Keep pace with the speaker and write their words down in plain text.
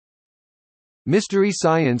Mystery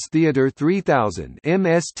Science Theater 3000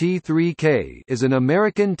 (MST3K) is an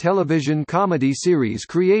American television comedy series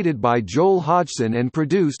created by Joel Hodgson and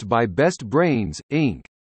produced by Best Brains, Inc.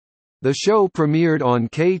 The show premiered on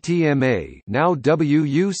KTMA, now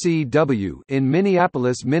WUCW, in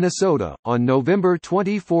Minneapolis, Minnesota, on November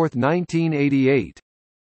 24, 1988.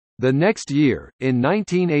 The next year, in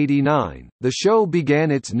 1989, the show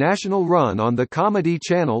began its national run on the comedy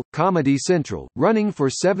channel, Comedy Central, running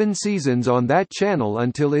for 7 seasons on that channel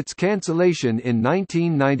until its cancellation in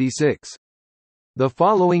 1996. The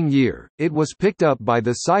following year, it was picked up by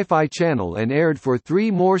the Sci-Fi Channel and aired for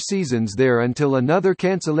 3 more seasons there until another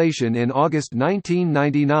cancellation in August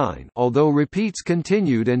 1999, although repeats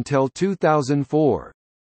continued until 2004.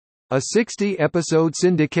 A 60-episode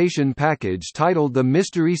syndication package titled The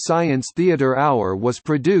Mystery Science Theater Hour was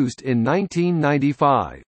produced in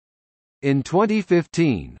 1995. In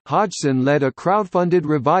 2015, Hodgson led a crowdfunded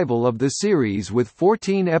revival of the series with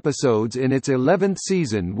 14 episodes in its 11th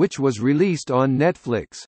season, which was released on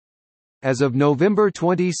Netflix. As of November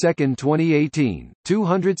 22, 2018,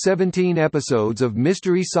 217 episodes of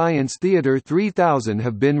Mystery Science Theater 3000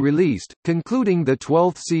 have been released, concluding the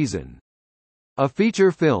 12th season. A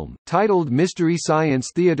feature film, titled Mystery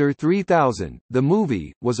Science Theater 3000, the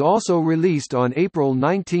movie, was also released on April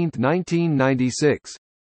 19, 1996.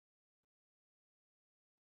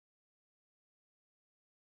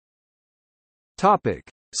 Topic: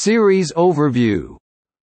 Series overview.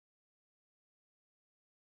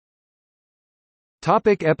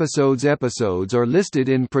 Topic: Episodes. Episodes are listed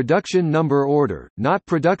in production number order, not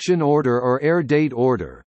production order or air date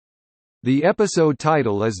order. The episode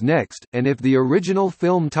title is next, and if the original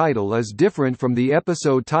film title is different from the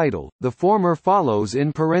episode title, the former follows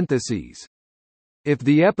in parentheses. If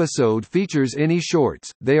the episode features any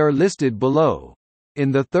shorts, they are listed below.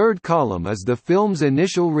 In the third column is the film's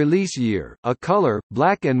initial release year, a color,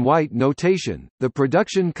 black and white notation, the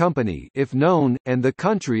production company if known, and the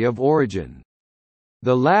country of origin.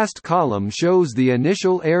 The last column shows the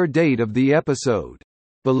initial air date of the episode.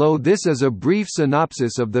 Below this is a brief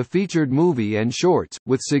synopsis of the featured movie and shorts,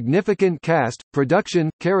 with significant cast,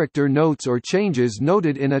 production, character notes or changes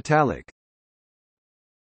noted in italic.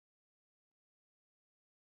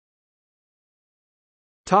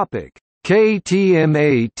 Topic: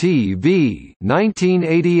 KTMA-TV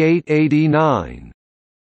 1988-89.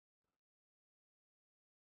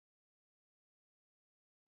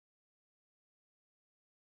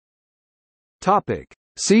 Topic: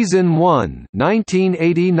 Season 1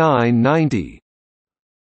 1989-90.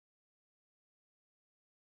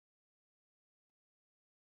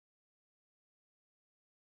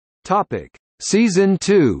 Topic: Season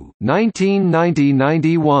 2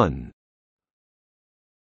 1990-91.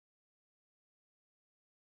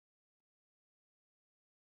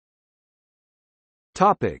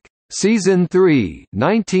 Topic: Season 3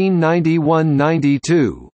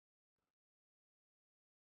 1991-92.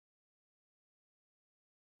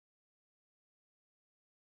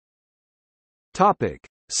 Topic: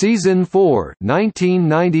 Season 4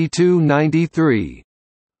 1992-93.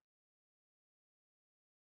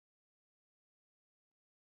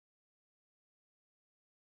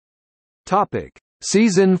 Topic: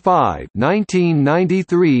 Season 5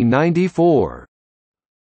 1993-94.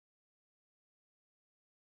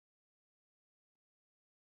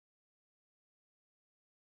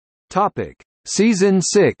 Topic: Season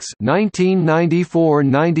 6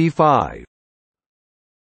 1994-95.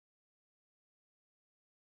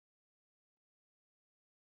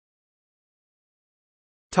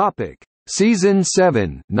 Topic: Season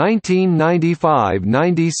 7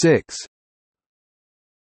 1995-96.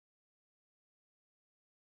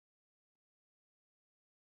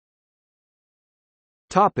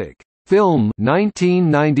 Topic: Film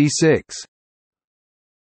 1996.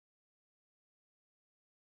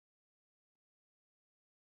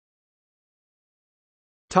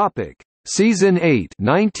 Topic: Season 8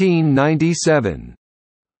 1997.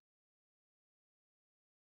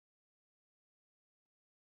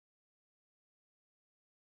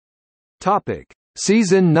 Topic: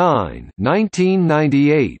 Season 9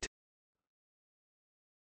 1998.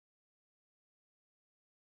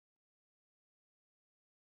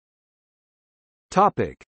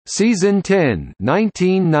 Topic: Season 10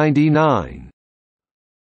 1999.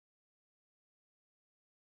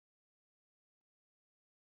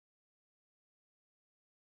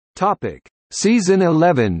 Topic: Season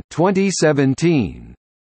 11 2017.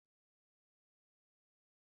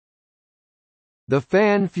 The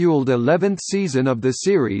fan-fueled 11th season of the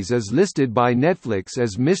series is listed by Netflix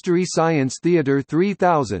as Mystery Science Theater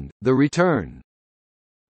 3000: The Return.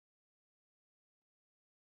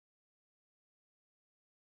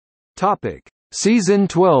 Topic: Season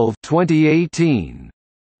 12 2018.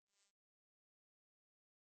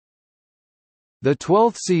 The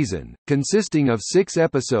 12th season, consisting of 6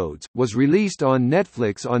 episodes, was released on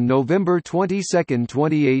Netflix on November 22,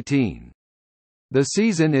 2018. The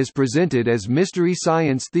season is presented as Mystery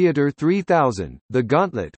Science Theater 3000, The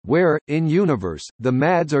Gauntlet, where, in-universe, the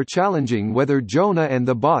Mads are challenging whether Jonah and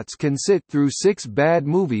the bots can sit through 6 bad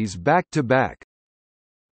movies back-to-back.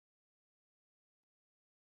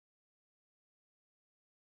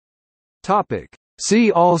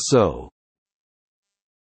 See also: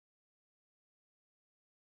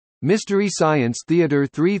 Mystery Science Theater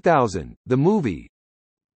 3000, the movie.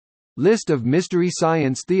 List of Mystery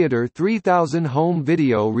Science Theater 3000 home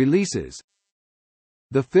video releases.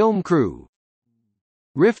 The film crew.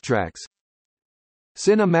 Riff tracks.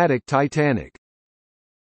 Cinematic Titanic.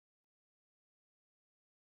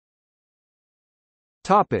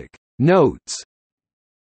 Topic Notes.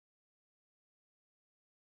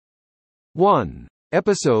 1.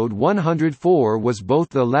 Episode 104 was both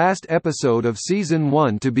the last episode of Season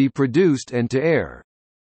 1 to be produced and to air.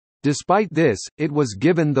 Despite this, it was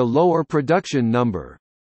given the lower production number.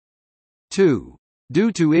 2.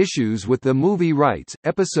 Due to issues with the movie rights,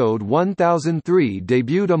 Episode 1003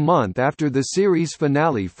 debuted a month after the series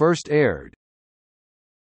finale first aired.